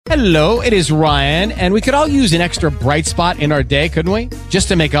Hello, it is Ryan, and we could all use an extra bright spot in our day, couldn't we? Just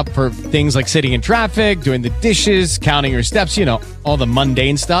to make up for things like sitting in traffic, doing the dishes, counting your steps, you know, all the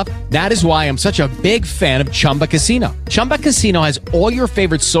mundane stuff. That is why I'm such a big fan of Chumba Casino. Chumba Casino has all your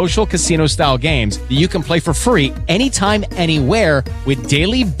favorite social casino-style games that you can play for free anytime, anywhere with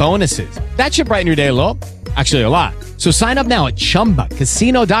daily bonuses. That should brighten your day a little. Actually, a lot. So sign up now at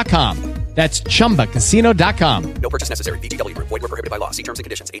ChumbaCasino.com. That's ChumbaCasino.com. No purchase necessary. VGW Group. Void where prohibited by law. See terms and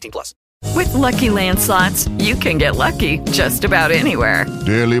conditions. 18+. With Lucky Land Slots, you can get lucky just about anywhere.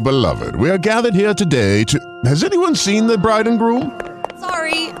 Dearly beloved, we are gathered here today to... Has anyone seen the bride and groom?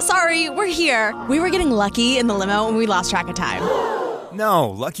 Sorry, we're here. We were getting lucky in the limo and we lost track of time. No,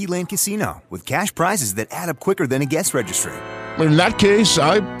 Lucky Land Casino, with cash prizes that add up quicker than a guest registry. In that case,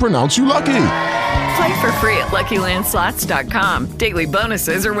 I pronounce you lucky. Play for free at LuckyLandSlots.com. Daily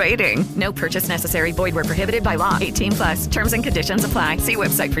bonuses are waiting. No purchase necessary. Void where prohibited by law. 18+. Terms and conditions apply. See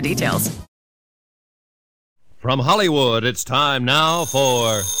website for details. From Hollywood, it's time now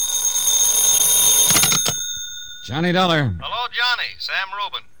for... Johnny Dollar. Hello, Johnny. Sam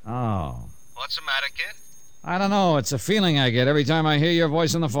Rubin. Oh. What's the matter, kid? I don't know. It's a feeling I get every time I hear your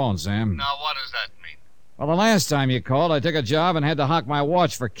voice on the phone, Sam. Now, what does that mean? Well, the last time you called, I took a job and had to hock my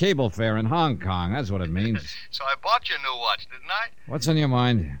watch for cable fare in Hong Kong. That's what it means. So I bought you a new watch, didn't I? What's on your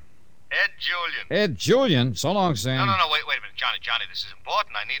mind? Ed Julian. Ed Julian? So long, Sam. No, wait a minute. Johnny, this is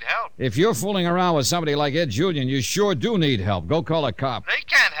important. I need help. If you're fooling around with somebody like Ed Julian, you sure do need help. Go call a cop. They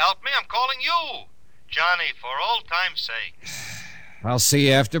can't help me. I'm calling you. Johnny, for old time's sake. I'll see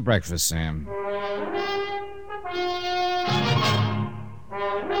you after breakfast, Sam.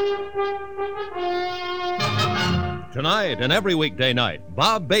 Tonight and every weekday night,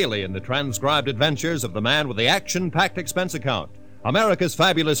 Bob Bailey in the transcribed adventures of the man with the action-packed expense account, America's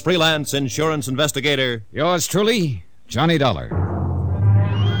fabulous freelance insurance investigator. Yours truly, Johnny Dollar.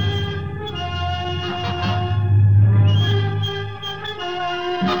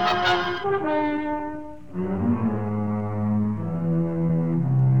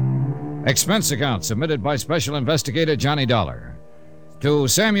 Expense account submitted by Special Investigator Johnny Dollar to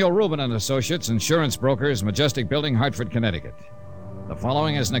Samuel Rubin and Associates, Insurance Brokers, Majestic Building, Hartford, Connecticut. The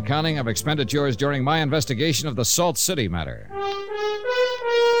following is an accounting of expenditures during my investigation of the Salt City matter.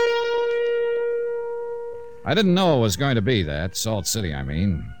 I didn't know it was going to be that, Salt City, I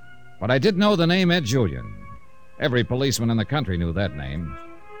mean. But I did know the name Ed Julian. Every policeman in the country knew that name.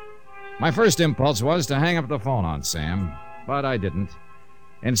 My first impulse was to hang up the phone on Sam, but I didn't.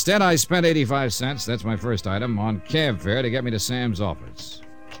 Instead, I spent 85 cents, that's my first item, on cab fare to get me to Sam's office.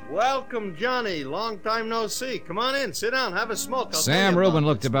 Welcome, Johnny. Long time no see. Come on in. Sit down. Have a smoke. Sam Rubin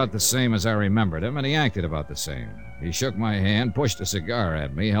looked about the same as I remembered him, and he acted about the same. He shook my hand, pushed a cigar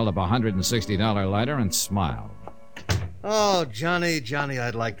at me, held up a $160 lighter, and smiled. Oh, Johnny,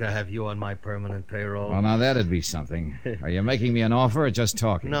 I'd like to have you on my permanent payroll. Well, now that'd be something. Are you making me an offer or just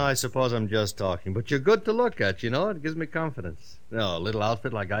talking? No, I suppose I'm just talking, but you're good to look at, you know? It gives me confidence. No, a little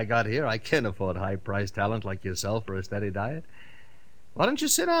outfit like I got here, I can't afford high-priced talent like yourself for a steady diet. Why don't you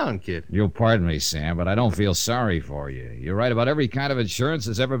sit down, kid? You'll pardon me, Sam, but I don't feel sorry for you. You're right about every kind of insurance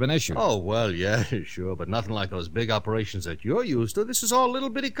that's ever been issued. Oh, well, yeah, sure, but nothing like those big operations that you're used to. This is all little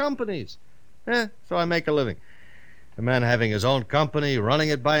bitty companies. So I make a living. A man having his own company, running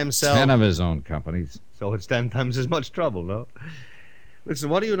it by himself. 10 of his own companies. So it's 10 times as much trouble, no? Listen,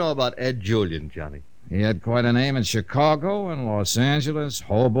 what do you know about Ed Julian, Johnny? He had quite a name in Chicago and Los Angeles,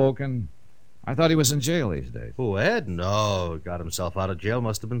 Hoboken. I thought he was in jail these days. Who, Ed? No, got himself out of jail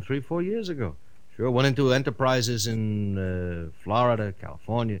must have been 3-4 years ago. Sure, went into enterprises in Florida,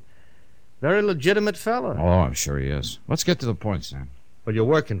 California. Very legitimate fella. Oh, I'm sure he is. Let's get to the point, Sam. Well, you're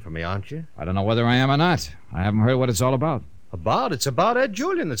working for me, aren't you? I don't know whether I am or not. I haven't heard what it's all about. About? It's about Ed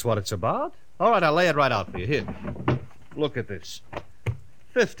Julian, that's what it's about. All right, I'll lay it right out for you. Here, look at this.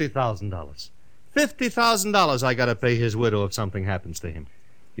 $50,000. $50,000 I gotta pay his widow if something happens to him.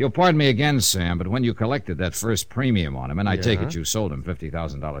 You'll pardon me again, Sam, but when you collected that first premium on him, and I take it you sold him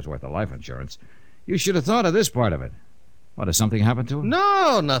 $50,000 worth of life insurance, you should have thought of this part of it. What, has something happened to him?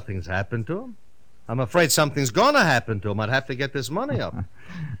 No, nothing's happened to him. I'm afraid something's gonna happen to him. I'd have to get this money up.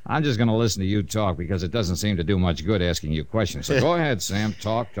 I'm just gonna listen to you talk because it doesn't seem to do much good asking you questions. So go ahead, Sam.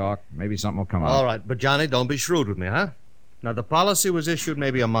 Talk. Maybe something will come out. All right, but Johnny, don't be shrewd with me, huh? Now, the policy was issued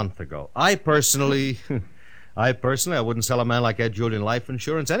maybe a month ago. I personally, I wouldn't sell a man like Ed Julian life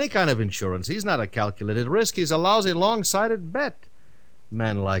insurance, any kind of insurance. He's not a calculated risk. He's a lousy, long-sighted bet.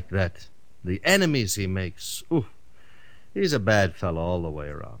 Man like that, the enemies he makes, ooh, he's a bad fellow all the way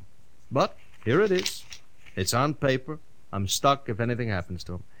around. But here it is. It's on paper. I'm stuck if anything happens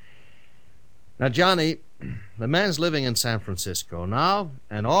to him. Now, Johnny, the man's living in San Francisco now,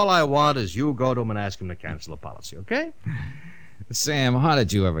 and all I want is you go to him and ask him to cancel the policy, okay? Sam, how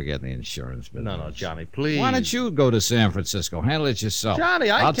did you ever get in the insurance business? No, Johnny, please. Why don't you go to San Francisco? Handle it yourself.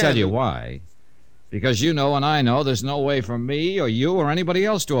 Johnny, I'll tell you why. Because you know and I know there's no way for me or you or anybody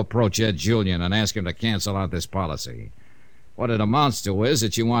else to approach Ed Julian and ask him to cancel out this policy. What it amounts to is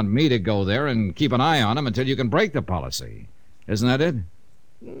that you want me to go there and keep an eye on him until you can break the policy. Isn't that it?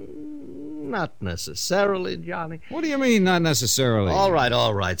 Not necessarily, Johnny. What do you mean, not necessarily? All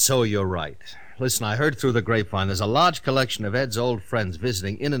right. So you're right. Listen, I heard through the grapevine there's a large collection of Ed's old friends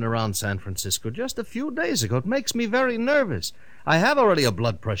visiting in and around San Francisco just a few days ago. It makes me very nervous. I have already a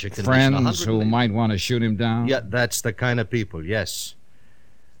blood pressure condition. Friends who might want to shoot him down? Yeah, that's the kind of people, yes.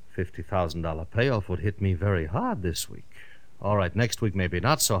 $50,000 payoff would hit me very hard this week. All right, next week maybe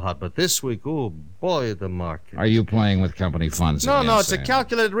not so hot, but this week, oh, boy, the market. Are you playing with company funds again, No, it's Sam? a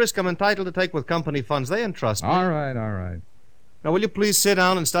calculated risk I'm entitled to take with company funds. They entrust me. All right. Now, will you please sit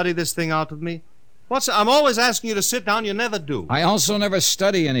down and study this thing out with me? I'm always asking you to sit down. You never do. I also never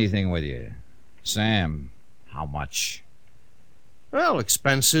study anything with you. Sam, how much? Well,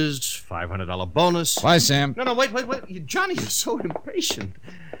 expenses, $500 bonus. Bye, Sam. No, wait. Johnny, you're so impatient.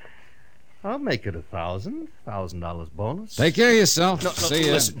 I'll make it $1,000 bonus. Take care of yourself. No, See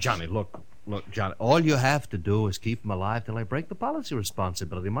ya. Listen, Johnny, look, Johnny, all you have to do is keep him alive till I break the policy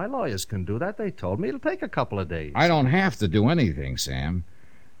responsibility. My lawyers can do that. They told me it'll take a couple of days. I don't have to do anything, Sam.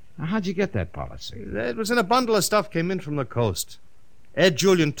 Now, how'd you get that policy? It was in a bundle of stuff came in from the coast. Ed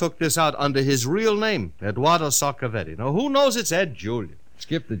Julian took this out under his real name, Eduardo Saccavetti. Now, who knows it's Ed Julian?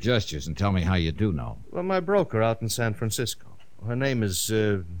 Skip the gestures and tell me how you do know. Well, my broker out in San Francisco. Her name is,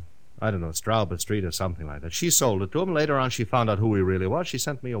 Straub Street or something like that. She sold it to him. Later on, she found out who he really was. She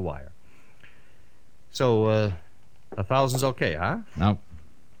sent me a wire. So, $1,000's okay, huh? Nope.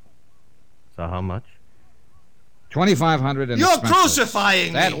 So how much? $2,500 in You're expenses. crucifying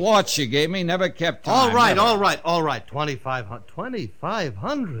me! That watch you gave me never kept time. All right. Never.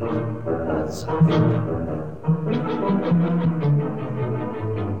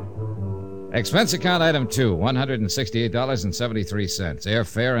 $2,500. Expense account item 2, $168.73.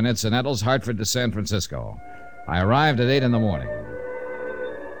 Airfare and incidentals, Hartford to San Francisco. I arrived at 8 in the morning.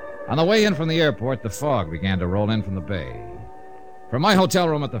 On the way in from the airport, the fog began to roll in from the bay. From my hotel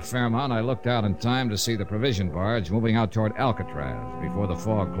room at the Fairmount, I looked out in time to see the provision barge moving out toward Alcatraz before the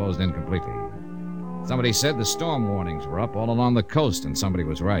fog closed in completely. Somebody said the storm warnings were up all along the coast, and somebody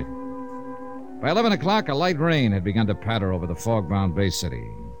was right. By 11 o'clock, a light rain had begun to patter over the fog-bound Bay City.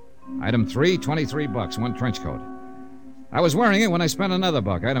 Item 3, $23, one trench coat. I was wearing it when I spent another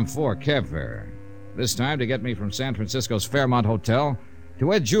 $1. Item 4, cab fare. This time to get me from San Francisco's Fairmount Hotel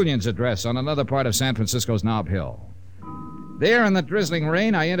to Ed Julian's address on another part of San Francisco's Nob Hill. There in the drizzling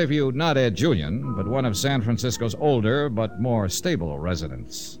rain, I interviewed not Ed Julian, but one of San Francisco's older but more stable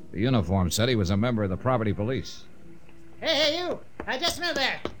residents. The uniform said he was a member of the property police. Hey, you! Just a minute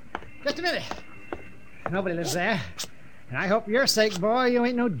there. Just a minute. Nobody lives there. And I hope for your sake, boy, you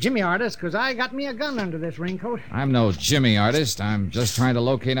ain't no Jimmy artist, because I got me a gun under this raincoat. I'm no Jimmy artist. I'm just trying to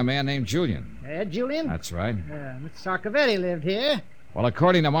locate a man named Julian. Ed Julian? That's right. Mr. Saccavetti lived here. Well,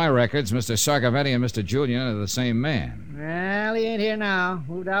 according to my records, Mr. Saccavetti and Mr. Julian are the same man. Well, he ain't here now.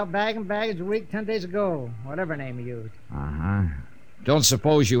 Moved out bag and baggage a week, 10 days ago. Whatever name he used. Uh-huh. Don't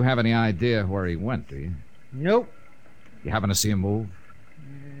suppose you have any idea where he went, do you? Nope. You happen to see him move?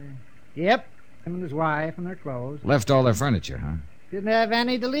 Yep. Him and his wife and their clothes. Left all their furniture, huh? Didn't have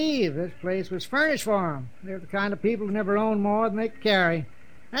any to leave. This place was furnished for them. They're the kind of people who never own more than they can carry.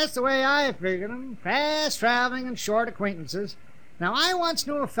 That's the way I figured them. Fast-traveling and short acquaintances. Now, I once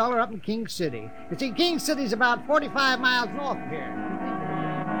knew a feller up in King City. You see, King City's about 45 miles north of here.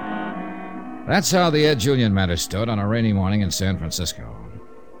 That's how the Ed Julian matter stood on a rainy morning in San Francisco.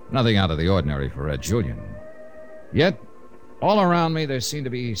 Nothing out of the ordinary for Ed Julian. Yet, all around me, there seemed to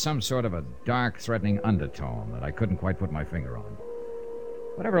be some sort of a dark, threatening undertone that I couldn't quite put my finger on.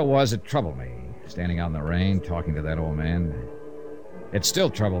 Whatever it was, it troubled me, standing out in the rain, talking to that old man. It still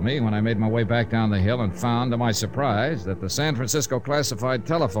troubled me when I made my way back down the hill and found, to my surprise, that the San Francisco classified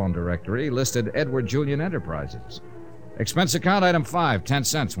telephone directory listed Edward Julian Enterprises. Expense account item 5, 10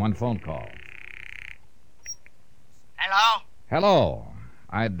 cents, one phone call. Hello? Hello.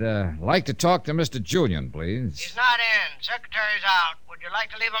 I'd like to talk to Mr. Julian, please. He's not in. Secretary's out. Would you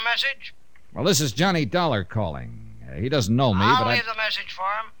like to leave a message? Well, this is Johnny Dollar calling. He doesn't know me, I'll but leave the message for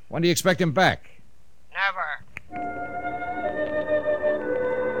him. When do you expect him back? Never.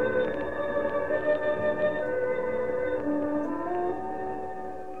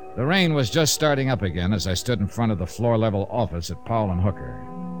 The rain was just starting up again as I stood in front of the floor-level office at Powell and Hooker.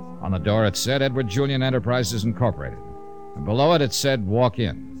 On the door it said Edward Julian Enterprises Incorporated. And below it said walk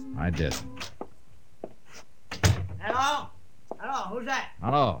in. I did. Hello? Hello, who's that?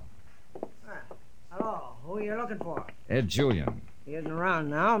 Hello. Hello, who are you looking for? Ed Julian. He isn't around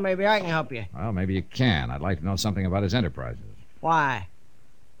now. Maybe I can help you. Well, maybe you can. I'd like to know something about his enterprises. Why?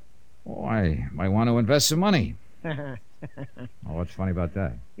 Oh, I might want to invest some money. You Oh, what's funny about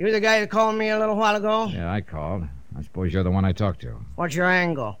that? the guy that called me a little while ago? Yeah, I called. I suppose you're the one I talked to. What's your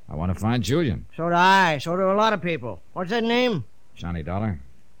angle? I want to find Julian. So do I. So do a lot of people. What's that name? Johnny Dollar.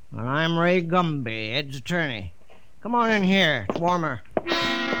 Well, I'm Ray Gumby, Ed's attorney. Come on in here. It's warmer.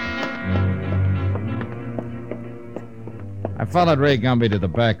 I followed Ray Gumby to the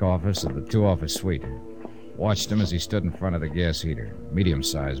back office of the two-office suite. Watched him as he stood in front of the gas heater.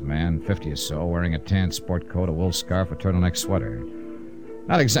 Medium-sized man, 50 or so, wearing a tan sport coat, a wool scarf, a turtleneck sweater.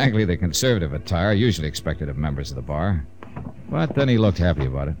 Not exactly the conservative attire usually expected of members of the bar. But then he looked happy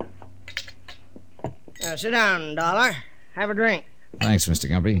about it. Sit down, Dollar. Have a drink. Thanks, Mr.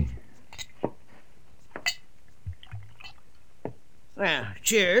 Gumby. Well,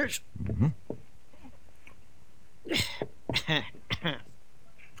 cheers. Mm-hmm.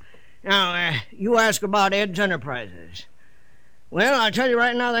 Now, you ask about Ed's Enterprises. Well, I'll tell you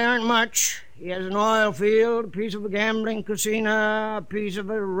right now, they aren't much. He has an oil field, a piece of a gambling casino, a piece of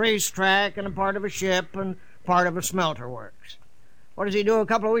a racetrack, and a part of a ship, and part of a smelter works. What does he do a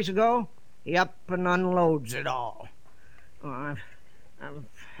couple of weeks ago? He up and unloads it all. Oh, I've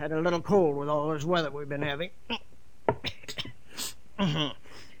had a little cold with all this weather we've been having.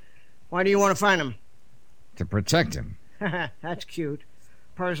 Why do you want to find him? To protect him. That's cute.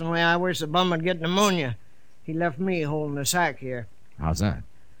 Personally, I wish the bum would get pneumonia. He left me holding the sack here. How's that?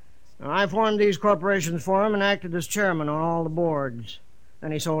 I formed these corporations for him and acted as chairman on all the boards.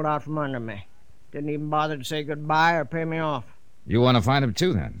 Then he sold out from under me. Didn't even bother to say goodbye or pay me off. You want to find him,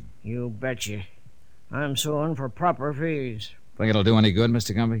 too, then? You betcha. I'm suing for proper fees. Think it'll do any good,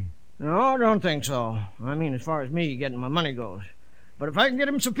 Mr. Gumby? No, don't think so. I mean, as far as me getting my money goes. But if I can get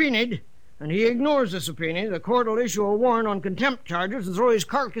him subpoenaed, and he ignores the subpoena, the court will issue a warrant on contempt charges and throw his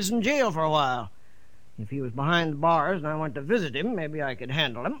carcass in jail for a while. If he was behind the bars and I went to visit him, maybe I could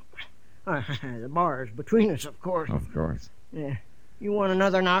handle him. The bars between us, of course. Of course. Yeah. You want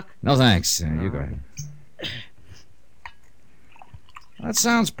another knock? No, thanks. You go ahead. That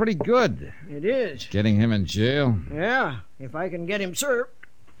sounds pretty good. It is. Getting him in jail? Yeah, if I can get him served.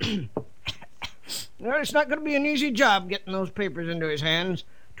 Well, it's not going to be an easy job getting those papers into his hands.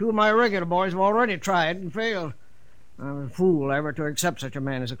 Two of my regular boys have already tried and failed. I'm a fool ever to accept such a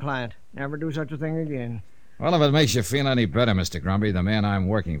man as a client. Never do such a thing again. Well, if it makes you feel any better, Mr. Grumby, the man I'm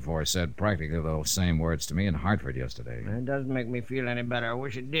working for said practically those same words to me in Hartford yesterday. It doesn't make me feel any better. I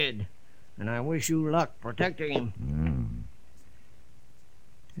wish it did. And I wish you luck protecting him.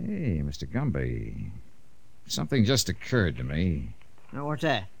 Hey, Mr. Gumby, something just occurred to me. Now, what's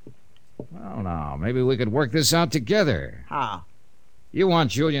that? Well, now, maybe we could work this out together. How? You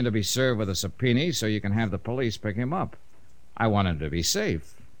want Julian to be served with a subpoena so you can have the police pick him up. I want him to be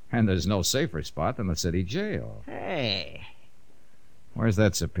safe. And there's no safer spot than the city jail. Hey. Where's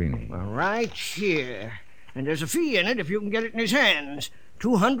that subpoena? Well, right here. And there's a fee in it if you can get it in his hands.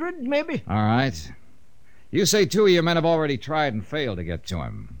 $200, maybe? All right. You say two of your men have already tried and failed to get to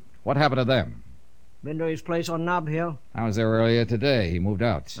him. What happened to them? Been to his place on Nob Hill? I was there earlier today. He moved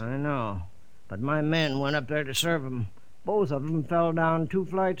out. I know. But my men went up there to serve him. Both of them fell down 2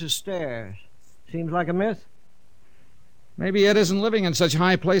 flights of stairs. Seems like a myth? Maybe Ed isn't living in such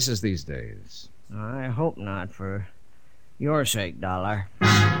high places these days. I hope not, for your sake, Dollar.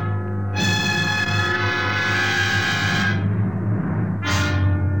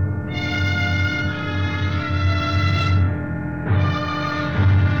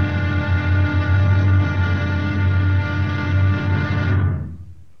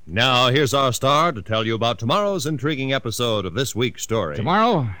 Now, here's our star to tell you about tomorrow's intriguing episode of this week's story.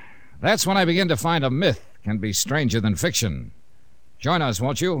 Tomorrow, that's when I begin to find a myth can be stranger than fiction. Join us,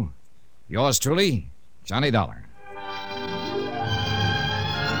 won't you? Yours truly, Johnny Dollar.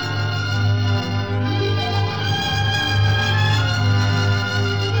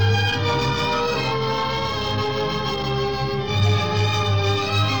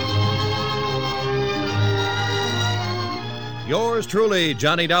 Yours truly,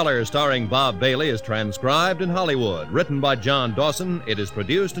 Johnny Dollar, starring Bob Bailey, is transcribed in Hollywood. Written by John Dawson, it is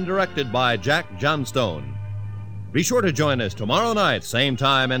produced and directed by Jack Johnstone. Be sure to join us tomorrow night, same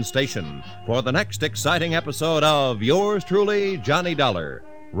time and station, for the next exciting episode of Yours truly, Johnny Dollar.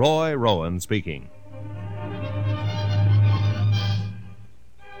 Roy Rowan speaking.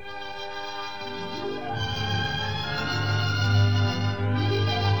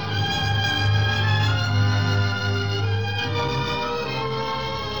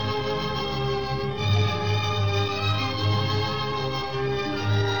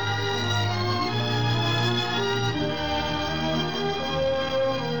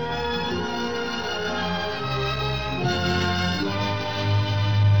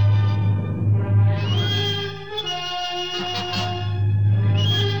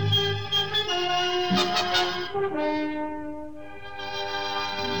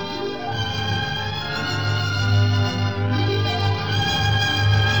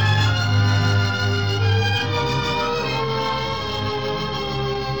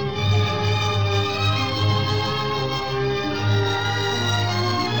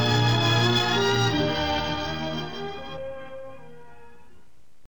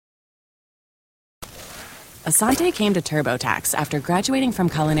 Asante came to TurboTax after graduating from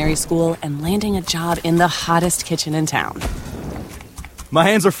culinary school and landing a job in the hottest kitchen in town. My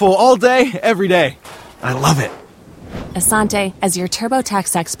hands are full all day, every day. I love it. Asante, as your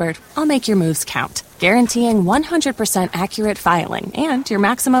TurboTax expert, I'll make your moves count, guaranteeing 100% accurate filing and your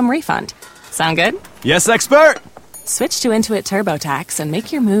maximum refund. Sound good? Yes, expert! Switch to Intuit TurboTax and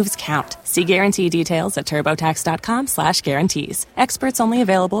make your moves count. See guarantee details at turbotax.com/guarantees. Experts only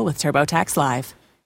available with TurboTax Live.